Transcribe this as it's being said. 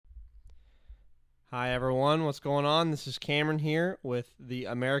Hi everyone, what's going on? This is Cameron here with the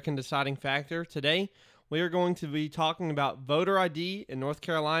American Deciding Factor. Today, we are going to be talking about voter ID in North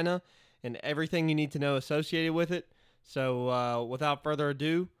Carolina and everything you need to know associated with it. So, without further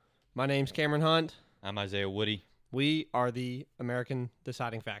ado, my name's Cameron Hunt. I'm Isaiah Woody. We are the American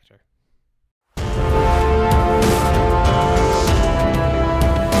Deciding Factor.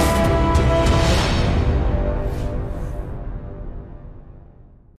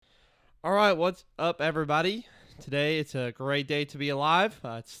 All right, what's up, everybody? Today, it's a great day to be alive.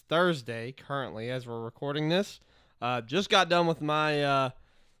 It's Thursday currently as we're recording this. Just got done with my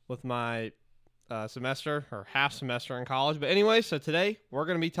semester or half semester in college. But anyway, so today we're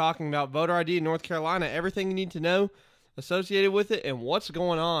going to be talking about voter ID in North Carolina, everything you need to know associated with it, and what's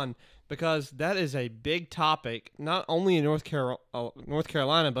going on, because that is a big topic, not only in North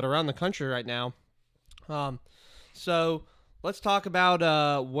Carolina, but around the country right now. So let's talk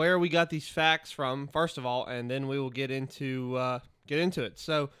about where we got these facts from, first of all, and then we will get into it.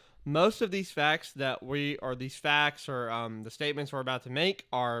 So most of these facts the statements we're about to make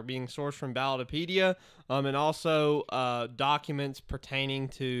are being sourced from Ballotopedia, and also documents pertaining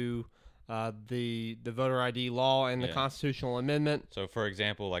to the voter ID law and the constitutional amendment. So, for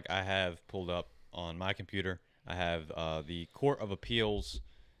example, like I have pulled up on my computer, I have the Court of Appeals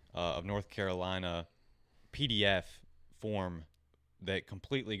of North Carolina PDF form that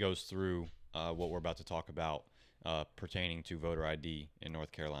completely goes through what we're about to talk about pertaining to voter ID in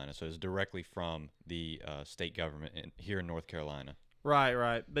North Carolina. So it's directly from the state government here in North Carolina.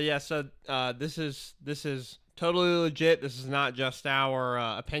 Right. But yeah, so this is totally legit. This is not just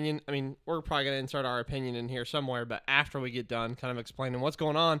our opinion. I mean, we're probably going to insert our opinion in here somewhere, but after we get done kind of explaining what's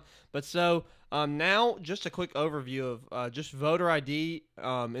going on. But so now just a quick overview of just voter ID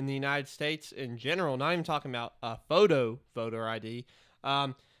in the United States in general, not even talking about photo voter ID.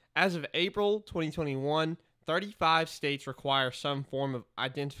 As of April 2021, 35 states require some form of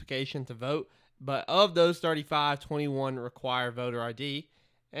identification to vote. But of those 35, 21 require voter ID.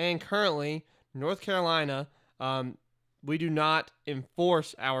 And currently, North Carolina, we do not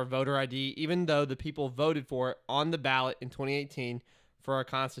enforce our voter ID, even though the people voted for it on the ballot in 2018 for a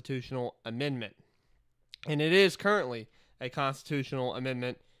constitutional amendment. And it is currently a constitutional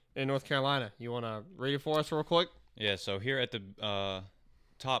amendment in North Carolina. You want to read it for us real quick? Yeah, so here at the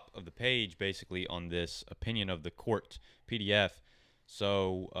top of the page, basically, on this opinion of the court PDF,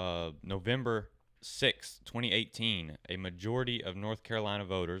 so November 6th, 2018, a majority of North Carolina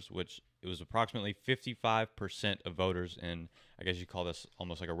voters, which it was approximately 55% of voters, and I guess you call this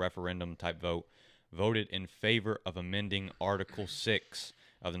almost like a referendum type vote, voted in favor of amending Article 6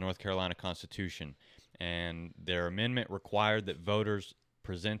 of the North Carolina Constitution. And their amendment required that voters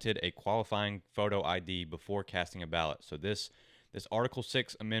presented a qualifying photo ID before casting a ballot. So this Article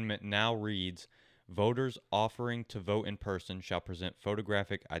 6 amendment now reads, voters offering to vote in person shall present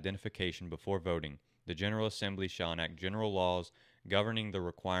photographic identification before voting. The General Assembly shall enact general laws governing the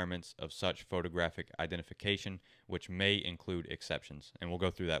requirements of such photographic identification, which may include exceptions. And we'll go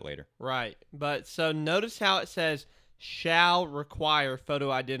through that later. Right. But so notice how it says shall require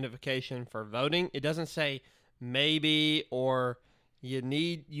photo identification for voting. It doesn't say maybe or you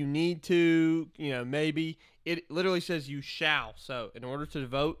need to, maybe. It literally says you shall. So in order to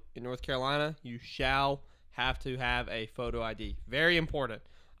vote in North Carolina, you shall have to have a photo ID. Very important.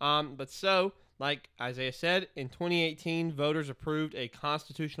 But so, like Isaiah said, in 2018, voters approved a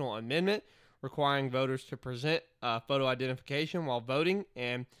constitutional amendment requiring voters to present photo identification while voting,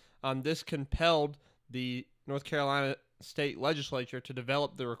 and this compelled the North Carolina state legislature to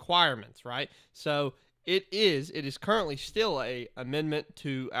develop the requirements, right? So it is currently still a amendment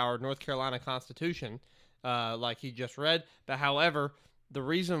to our North Carolina Constitution, like he just read. But however, the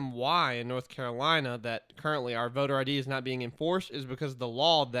reason why in North Carolina that currently our voter ID is not being enforced is because the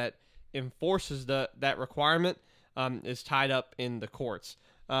law that enforces that requirement is tied up in the courts.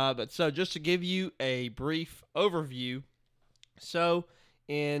 But so just to give you a brief overview, so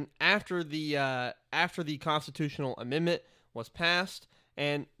after the constitutional amendment was passed,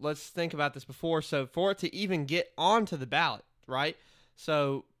 and let's think about this before. So for it to even get onto the ballot, right?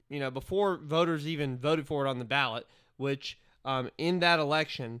 So before voters even voted for it on the ballot, which in that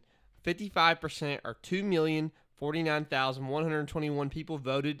election, 55% or 2,049,121 people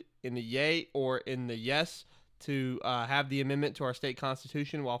voted in the yay or in the yes to have the amendment to our state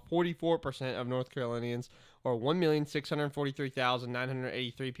constitution, while 44% of North Carolinians, or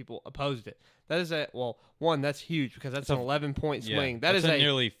 1,643,983 people, opposed it. That is that's huge because that's an 11-point swing. That's a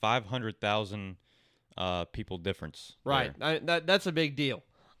nearly 500,000 people difference. Right. That's a big deal.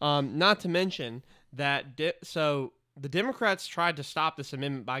 Not to mention that the Democrats tried to stop this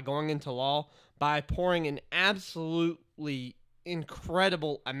amendment by going into law by pouring an absolutely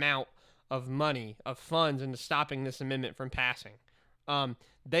incredible amount of money, of funds, into stopping this amendment from passing.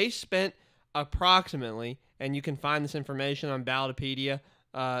 They spent approximately, and you can find this information on Ballotopedia,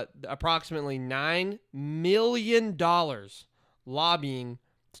 approximately $9 million lobbying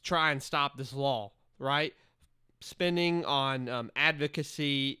to try and stop this law, right? Spending on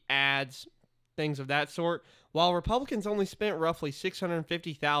advocacy, ads, things of that sort, while Republicans only spent roughly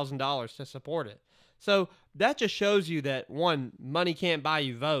 $650,000 to support it. So that just shows you that, one, money can't buy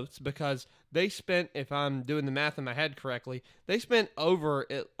you votes, because they spent, if I'm doing the math in my head correctly, they spent over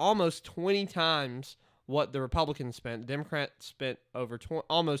almost 20 times what the Republicans spent. The Democrats spent over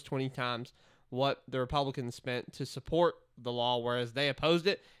almost 20 times what the Republicans spent to support the law, whereas they opposed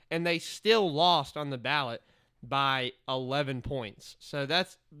it, and they still lost on the ballot by 11 points. So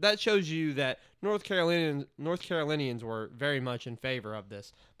that shows you that North Carolinians were very much in favor of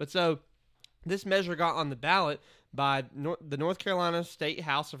this. But so this measure got on the ballot by the North Carolina State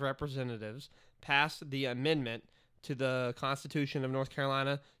House of Representatives, passed the amendment to the Constitution of North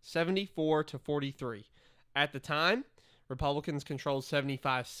Carolina 74-43. At the time, Republicans controlled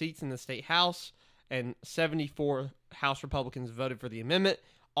 75 seats in the state house, and 74 House Republicans voted for the amendment.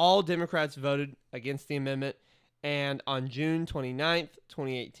 All Democrats voted against the amendment, and on June 29th,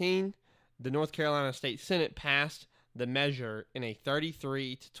 2018, the North Carolina State Senate passed the measure in a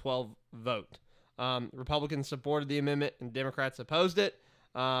 33-12 vote. Republicans supported the amendment and Democrats opposed it.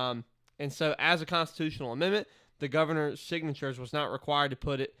 And so as a constitutional amendment, the governor's signatures was not required to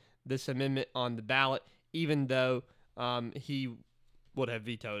put this amendment on the ballot, even though he would have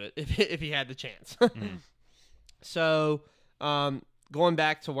vetoed it if he had the chance. So going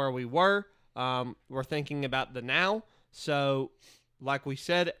back to where we were, we're thinking about the now. So like we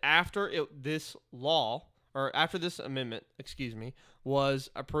said, after this amendment, was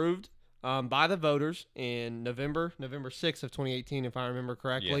approved by the voters in November 6th of 2018, if I remember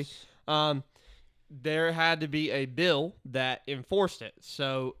correctly, Yes. There had to be a bill that enforced it.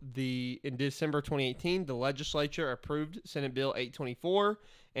 So in December 2018, the legislature approved Senate Bill 824,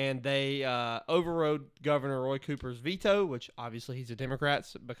 and they overrode Governor Roy Cooper's veto, which obviously he's a Democrat,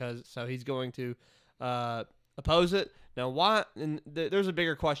 so he's going to oppose it. Now, why? And there's a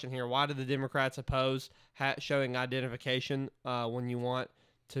bigger question here. Why do the Democrats oppose showing identification when you want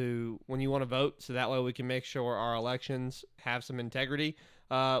to vote? So that way we can make sure our elections have some integrity.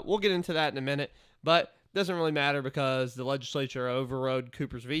 We'll get into that in a minute, but it doesn't really matter because the legislature overrode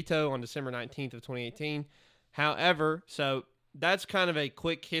Cooper's veto on December 19th of 2018. However, so that's kind of a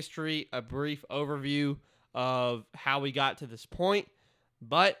quick history, a brief overview of how we got to this point.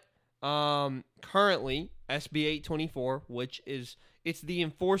 But currently, SB 824, it's the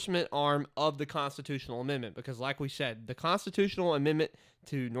enforcement arm of the constitutional amendment, because like we said, the constitutional amendment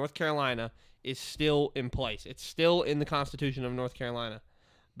to North Carolina is still in place. It's still in the Constitution of North Carolina.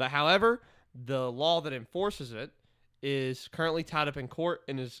 But however, the law that enforces it is currently tied up in court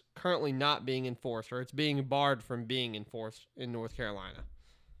and is currently not being enforced, or it's being barred from being enforced in North Carolina.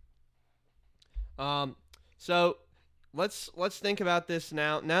 So let's think about this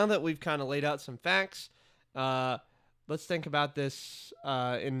now. Now that we've kind of laid out some facts, let's think about this.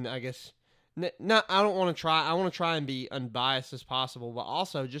 In I guess, I want to try and be unbiased as possible, but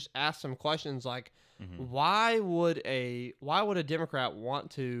also just ask some questions like, why would a Democrat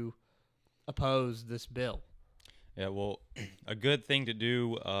want to oppose this bill? Yeah, well, a good thing to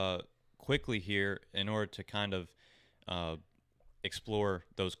do quickly here in order to kind of explore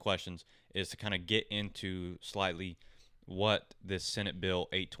those questions is to kind of get into slightly what this Senate Bill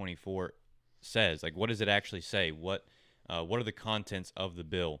 824 says. Like, what does it actually say? What are the contents of the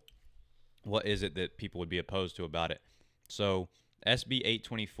bill? What is it that people would be opposed to about it? So SB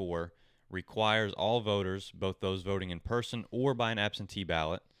 824 requires all voters, both those voting in person or by an absentee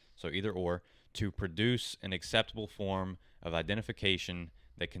ballot, so either or, to produce an acceptable form of identification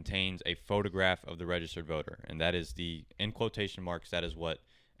that contains a photograph of the registered voter. And that is in quotation marks, that is what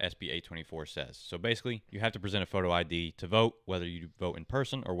SB 824 says. So basically, you have to present a photo ID to vote, whether you vote in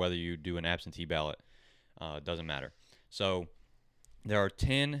person or whether you do an absentee ballot. It doesn't matter. So there are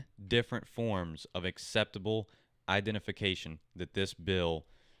 10 different forms of acceptable identification that this bill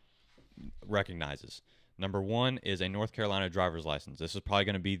recognizes. Number one is a North Carolina driver's license. This is probably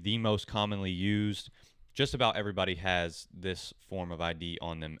going to be the most commonly used. Just about everybody has this form of ID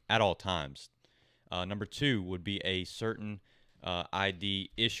on them at all times. Number two would be a certain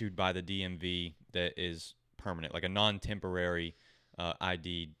ID issued by the DMV that is permanent, like a non-temporary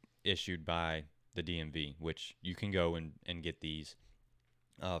ID issued by the DMV, which you can go and get these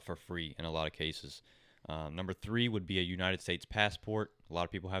for free in a lot of cases. Number 3 would be a United States passport. A lot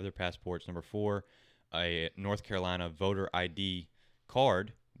of people have their passports. Number 4, a North Carolina voter ID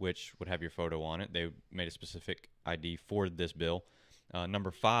card, which would have your photo on it. They made a specific ID for this bill.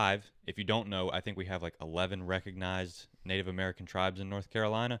 Number 5, if you don't know, I think we have like 11 recognized Native American tribes in North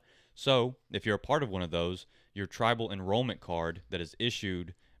Carolina. So if you're a part of one of those, your tribal enrollment card that is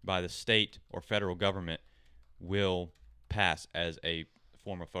issued by the state or federal government will pass as a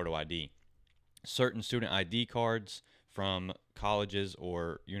form of photo ID. Certain student ID cards from colleges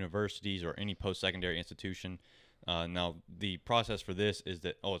or universities or any post-secondary institution. Now, the process for this is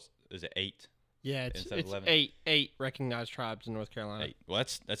that, is it 8? Yeah, it's Instead of 11? eight recognized tribes in North Carolina. 8. Well,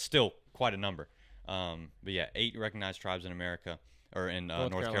 that's still quite a number. But yeah, 8 recognized tribes in America, or in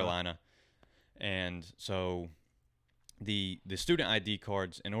North Carolina. And so the student ID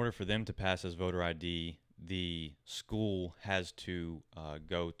cards, in order for them to pass as voter ID, the school has to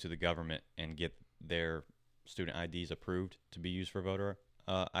go to the government and get their student IDs approved to be used for voter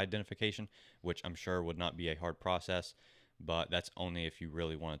identification, which I'm sure would not be a hard process, but that's only if you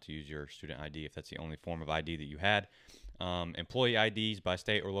really wanted to use your student ID, if that's the only form of ID that you had. Employee IDs by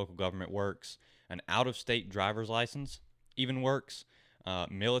state or local government works. An out-of-state driver's license even works.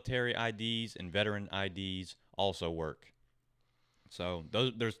 Military IDs and veteran IDs also work. So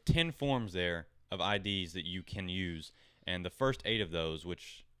there's 10 forms there of IDs that you can use, and the first 8 of those,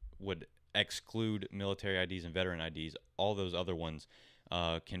 which would exclude military IDs and veteran IDs, all those other ones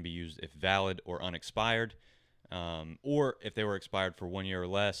can be used if valid or unexpired, or if they were expired for 1 year or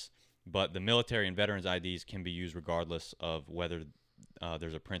less. But the military and veterans IDs can be used regardless of whether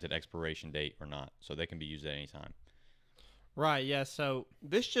there's a printed expiration date or not, so they can be used at any time. Right. Yeah. So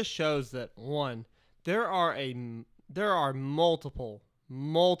this just shows that, one, there are multiple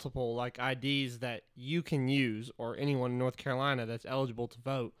like IDs that you can use, or anyone in North Carolina that's eligible to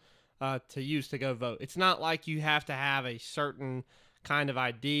vote to use to go vote. It's not like you have to have a certain kind of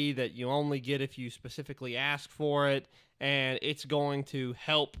ID that you only get if you specifically ask for it, and it's going to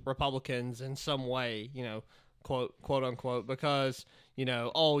help Republicans in some way, quote unquote, because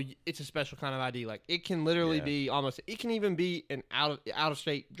it's a special kind of ID. Like, it can literally be it can even be an out of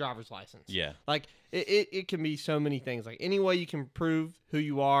state driver's license. Yeah. Like, it can be so many things. Like, any way you can prove who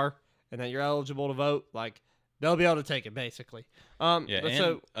you are and that you're eligible to vote, like, they'll be able to take it, basically. And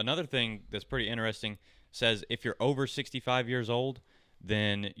another thing that's pretty interesting says if you're over 65 years old,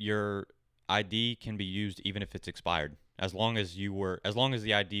 then your ID can be used even if it's expired, as long as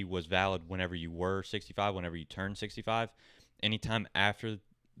the ID was valid whenever you were 65, whenever you turned 65. Anytime after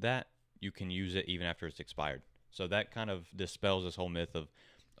that, you can use it even after it's expired. So that kind of dispels this whole myth of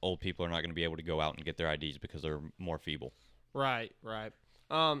old people are not going to be able to go out and get their IDs because they're more feeble. Right.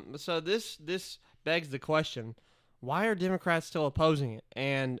 So this begs the question, why are Democrats still opposing it?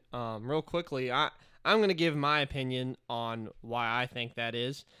 And real quickly, I'm going to give my opinion on why I think that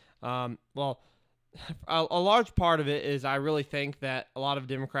is. Well, a large part of it is I really think that a lot of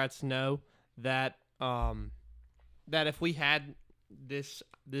Democrats know that that if we had this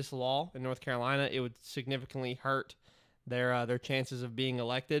law in North Carolina, it would significantly hurt their chances of being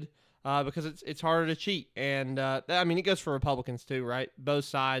elected, because it's harder to cheat. And it goes for Republicans too, right? Both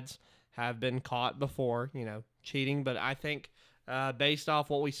sides have been caught before, cheating. But I think based off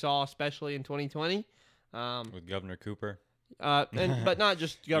what we saw, especially in 2020, with Governor Cooper, but not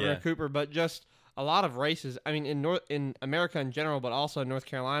just Governor Cooper, but just a lot of races. I mean, in America in general, but also in North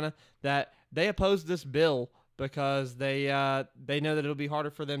Carolina, that they opposed this bill because they know that it'll be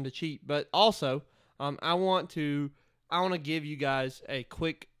harder for them to cheat. But also, I want to give you guys a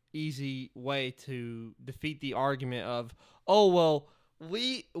quick, easy way to defeat the argument of,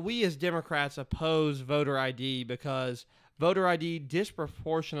 we as Democrats oppose voter ID because voter ID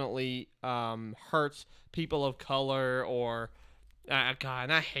disproportionately hurts people of color, or God,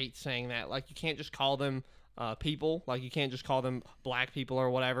 and I hate saying that. Like, you can't just call them people. Like, you can't just call them black people or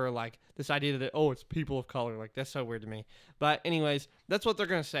whatever. Like, this idea that, it's people of color. Like, that's so weird to me. But anyways, that's what they're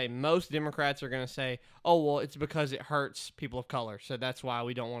going to say. Most Democrats are going to say, it's because it hurts people of color, so that's why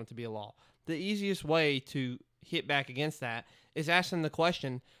we don't want it to be a law. The easiest way to hit back against that is asking the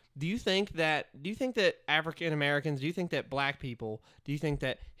question, do you think that African Americans, do you think that black people, do you think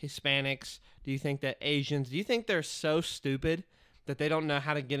that Hispanics, do you think that Asians, do you think they're so stupid that they don't know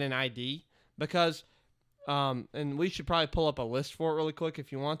how to get an ID? Because and we should probably pull up a list for it really quick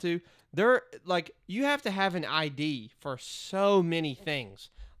if you want to. You have to have an ID for so many things.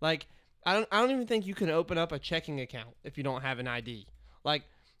 Like, I don't even think you can open up a checking account if you don't have an ID. Like,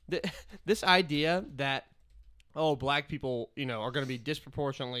 this idea that black people are going to be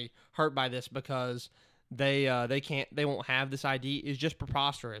disproportionately hurt by this because they won't have this ID is just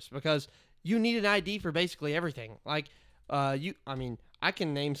preposterous. Because you need an ID for basically everything. Like, I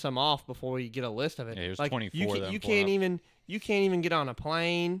can name some off before we get a list of it. Yeah, there's like 24 you can't even get on a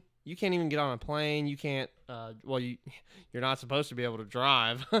plane. You can't even get on a plane. You can't. You're not supposed to be able to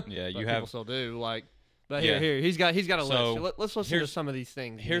drive. Yeah, but you people still do. Like, but Yeah. here he's got a So, list. Let's listen to some of these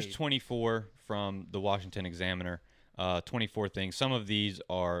things. Here's 24 from the Washington Examiner. 24 things. Some of these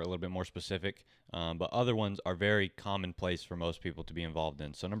are a little bit more specific, but other ones are very commonplace for most people to be involved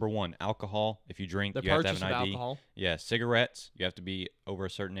in. So number 1, alcohol. If you drink, The you have to purchase have of an ID. alcohol. Yeah, cigarettes. You have to be over a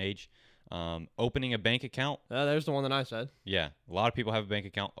certain age. Opening a bank account. There's the one that I said. Yeah, a lot of people have a bank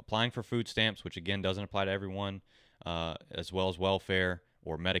account. Applying for food stamps, which again doesn't apply to everyone, as well as welfare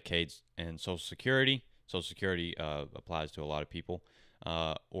or Medicaid and Social Security. Social Security applies to a lot of people.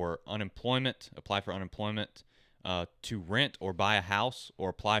 Or unemployment. Apply for unemployment. To rent or buy a house or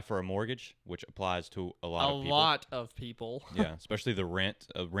apply for a mortgage, which applies to a lot of people. A lot of people. Yeah, especially the rent.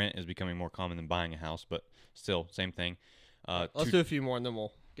 Rent is becoming more common than buying a house, but still, same thing. Let's do a few more and then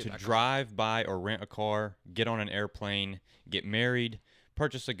we'll get to back drive, buy, or rent a car, get on an airplane, get married,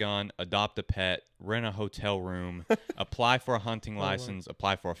 purchase a gun, adopt a pet, rent a hotel room, apply for a hunting license,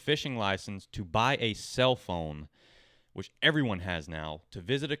 apply for a fishing license, to buy a cell phone, which everyone has now, to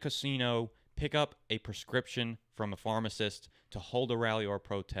visit a casino, pick up a prescription from a pharmacist, to hold a rally or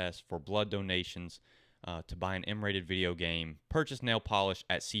protest, for blood donations, to buy an M-rated video game, purchase nail polish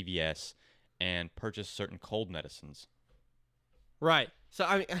at CVS, and purchase certain cold medicines. Right. So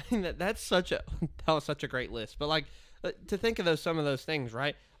I mean that was such a great list. But like to think of some of those things,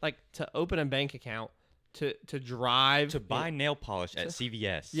 right? Like to open a bank account, to drive, to buy nail polish at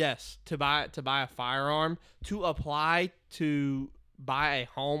CVS. Yes, to buy a firearm, to apply to buy a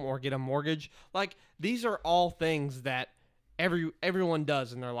home or get a mortgage. Like these are all things that everyone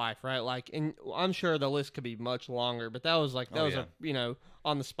does in their life, right? Like, and I'm sure the list could be much longer, but that was a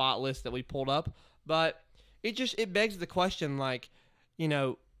on the spot list that we pulled up. But it begs the question, like,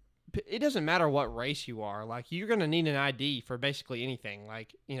 it doesn't matter what race you are. Like, you're going to need an ID for basically anything.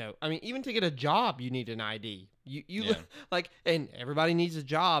 Like, even to get a job, you need an ID. Yeah. Like, and everybody needs a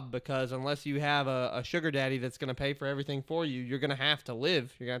job, because unless you have a sugar daddy that's going to pay for everything for you, you're going to have to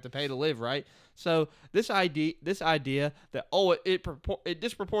live. You're going to have to pay to live, right? So this idea that, it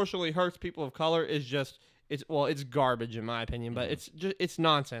disproportionately hurts people of color is it's garbage in my opinion, but it's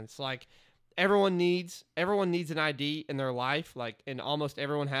nonsense. Like, everyone needs an ID in their life, like, and almost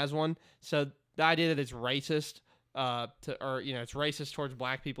everyone has one. So the idea that it's racist, it's racist towards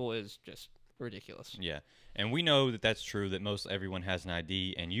black people is just ridiculous. Yeah, and we know that that's true. That most everyone has an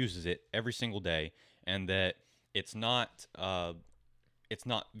ID and uses it every single day, and that it's not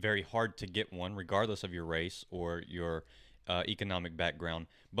very hard to get one, regardless of your race or your economic background.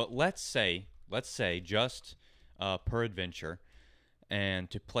 But let's say just peradventure, and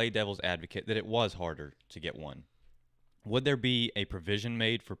to play devil's advocate, that it was harder to get one. Would there be a provision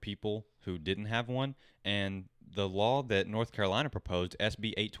made for people who didn't have one? And the law that North Carolina proposed, SB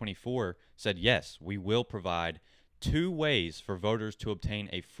 824, said, yes, we will provide 2 ways for voters to obtain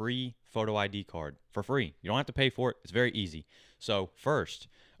a free photo ID card for free. You don't have to pay for it. It's very easy. So first,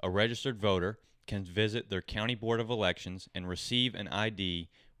 a registered voter can visit their county board of elections and receive an ID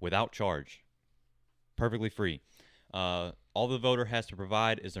without charge. Perfectly free. All the voter has to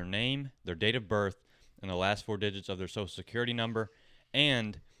provide is their name, their date of birth, and the last 4 digits of their Social Security number.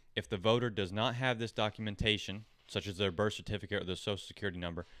 And if the voter does not have this documentation, such as their birth certificate or their Social Security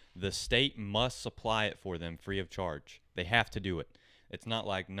number, the state must supply it for them free of charge. They have to do it. It's not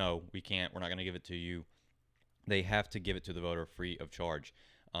like, no, we can't, we're not going to give it to you. They have to give it to the voter free of charge.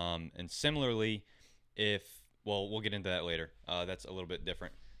 And similarly, we'll get into that later. That's a little bit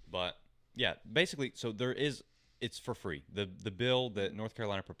different. But yeah, basically, so it's for free. The bill that North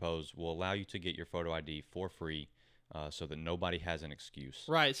Carolina proposed will allow you to get your photo ID for free, so that nobody has an excuse.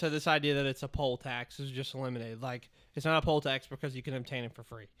 Right. So this idea that it's a poll tax is just eliminated. Like, it's not a poll tax because you can obtain it for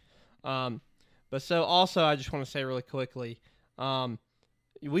free. But so also, I just want to say really quickly,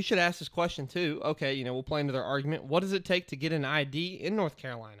 we should ask this question too. Okay, we'll play into their argument. What does it take to get an ID in North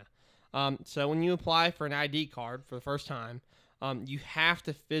Carolina? So when you apply for an ID card for the first time, you have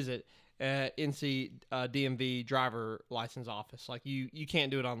to visit NC DMV driver license office. Like, you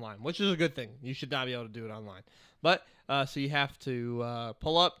can't do it online, which is a good thing. You should not be able to do it online. But so you have to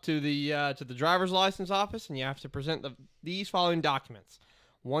pull up to the driver's license office, and you have to present these following documents: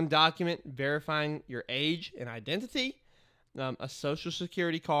 1 document verifying your age and identity, a Social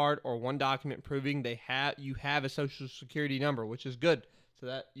Security card, or 1 document proving you have a Social Security number, which is good, so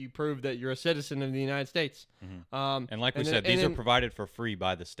that you prove that you're a citizen of the United States. Mm-hmm. And like we said, these are provided for free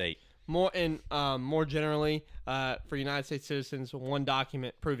by the state. more generally, for United States citizens, one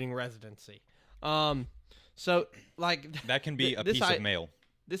document proving residency. So like That can be a piece of mail.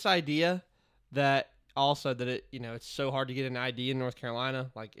 This idea that also that it's so hard to get an ID in North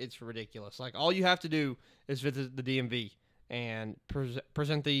Carolina, like it's ridiculous. Like all you have to do is visit the DMV and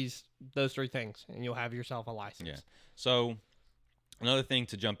present those three things, and you'll have yourself a license. Yeah. So another thing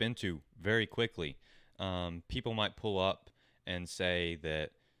to jump into very quickly, people might pull up and say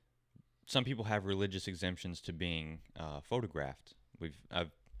that some people have religious exemptions to being photographed.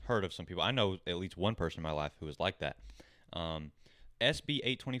 I've heard of some people. I know at least one person in my life who was like that. SB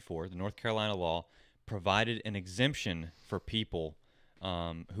 824, the North Carolina law, provided an exemption for people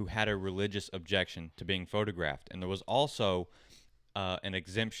who had a religious objection to being photographed. And there was also an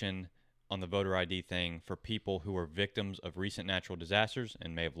exemption on the voter ID thing for people who were victims of recent natural disasters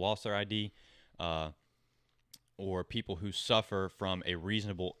and may have lost their ID, or people who suffer from a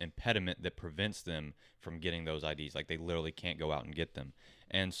reasonable impediment that prevents them from getting those IDs. Like they literally can't go out and get them.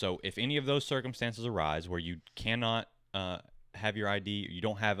 And so if any of those circumstances arise where you cannot have your ID, you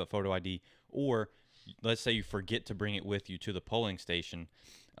don't have a photo ID, or let's say you forget to bring it with you to the polling station,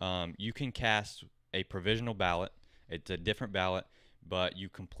 you can cast a provisional ballot. It's a different ballot, but you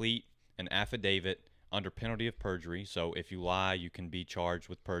complete an affidavit under penalty of perjury. So if you lie, you can be charged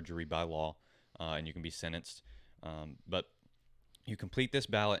with perjury by law, and you can be sentenced. But you complete this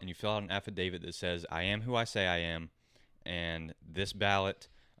ballot and you fill out an affidavit that says, I am who I say I am, and this ballot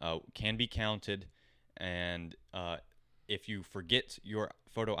can be counted. And if you forget your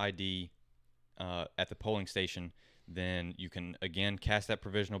photo ID at the polling station, then you can again cast that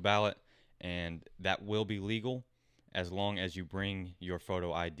provisional ballot, and that will be legal as long as you bring your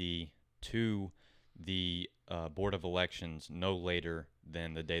photo ID to the Board of Elections no later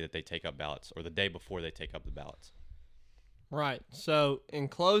than the day that they take up ballots, or the day before they take up the ballots. Right. So in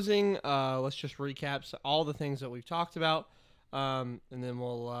closing, let's just recap all the things that we've talked about, and then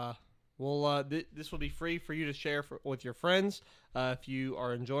this will be free for you to share with your friends if you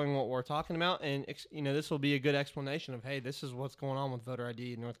are enjoying what we're talking about, and this will be a good explanation of, hey, this is what's going on with voter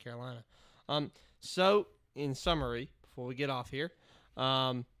ID in North Carolina. So in summary, before we get off here,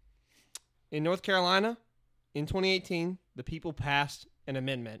 in North Carolina, in 2018, the people passed an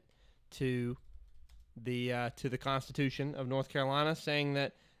amendment to the Constitution of North Carolina, saying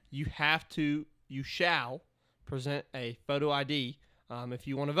that you shall present a photo ID if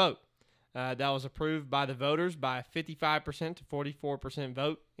you want to vote. That was approved by the voters by 55% to 44%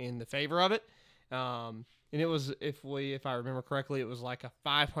 vote in the favor of it. And it was, if I remember correctly, it was like a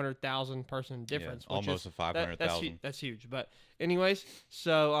 500,000 person difference. Yeah, almost a 500,000. That's huge. But anyways,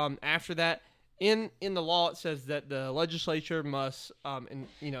 so after that, in the law, it says that the legislature must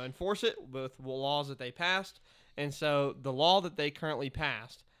enforce it with laws that they passed. And so the law that they currently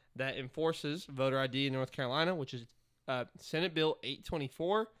passed that enforces voter ID in North Carolina, which is Senate Bill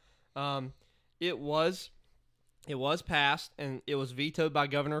 824, it was passed, and it was vetoed by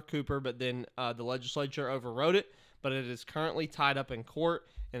Governor Cooper, but then the legislature overrode it. But it is currently tied up in court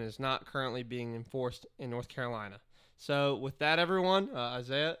and is not currently being enforced in North Carolina. So with that, everyone,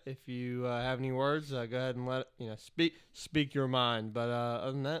 Isaiah, if you have any words, go ahead and speak your mind. But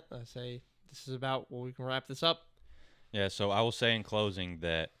other than that, I say this is about where we can wrap this up. Yeah, so I will say in closing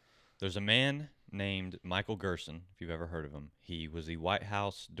that there's a man named Michael Gerson, if you've ever heard of him. He was the White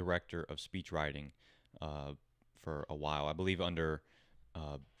House Director of Speechwriting for a while, I believe under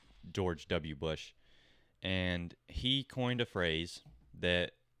George W. Bush. And he coined a phrase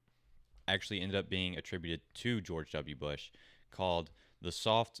that actually ended up being attributed to George W. Bush called the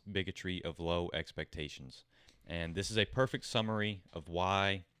soft bigotry of low expectations. And this is a perfect summary of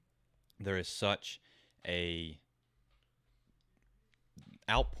why there is such a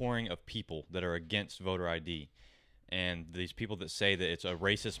outpouring of people that are against voter ID. And these people that say that it's a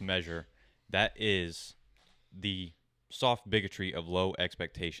racist measure, that is the soft bigotry of low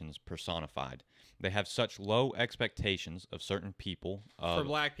expectations personified. They have such low expectations of certain people. For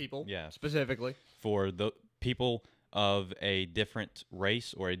black people, yeah, specifically. For the people of a different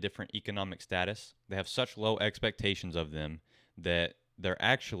race or a different economic status, they have such low expectations of them that they're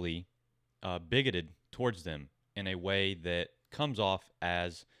actually bigoted towards them in a way that comes off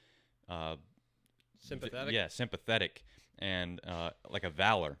as sympathetic. Sympathetic and like a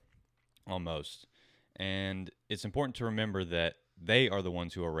valor almost. And it's important to remember that they are the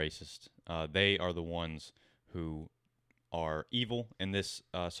ones who are racist. They are the ones who are evil in this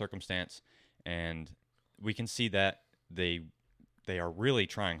circumstance, and we can see that they are really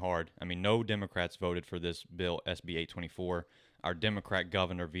trying hard. I mean, no Democrats voted for this bill, SB 824. Our Democrat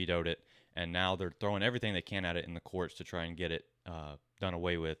governor vetoed it, and now they're throwing everything they can at it in the courts to try and get it done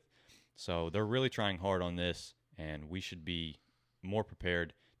away with. So they're really trying hard on this, and we should be more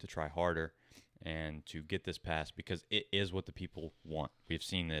prepared to try harder and to get this passed because it is what the people want. We've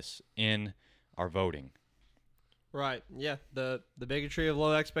seen this in our voting. Right. Yeah. The bigotry of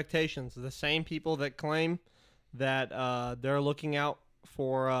low expectations. The same people that claim that they're looking out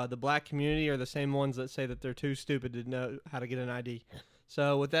for the black community are the same ones that say that they're too stupid to know how to get an ID.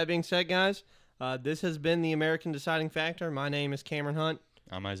 So with that being said, guys, this has been the American Deciding Factor. My name is Cameron Hunt.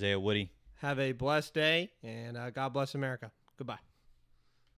 I'm Isaiah Woody. Have a blessed day, and God bless America. Goodbye.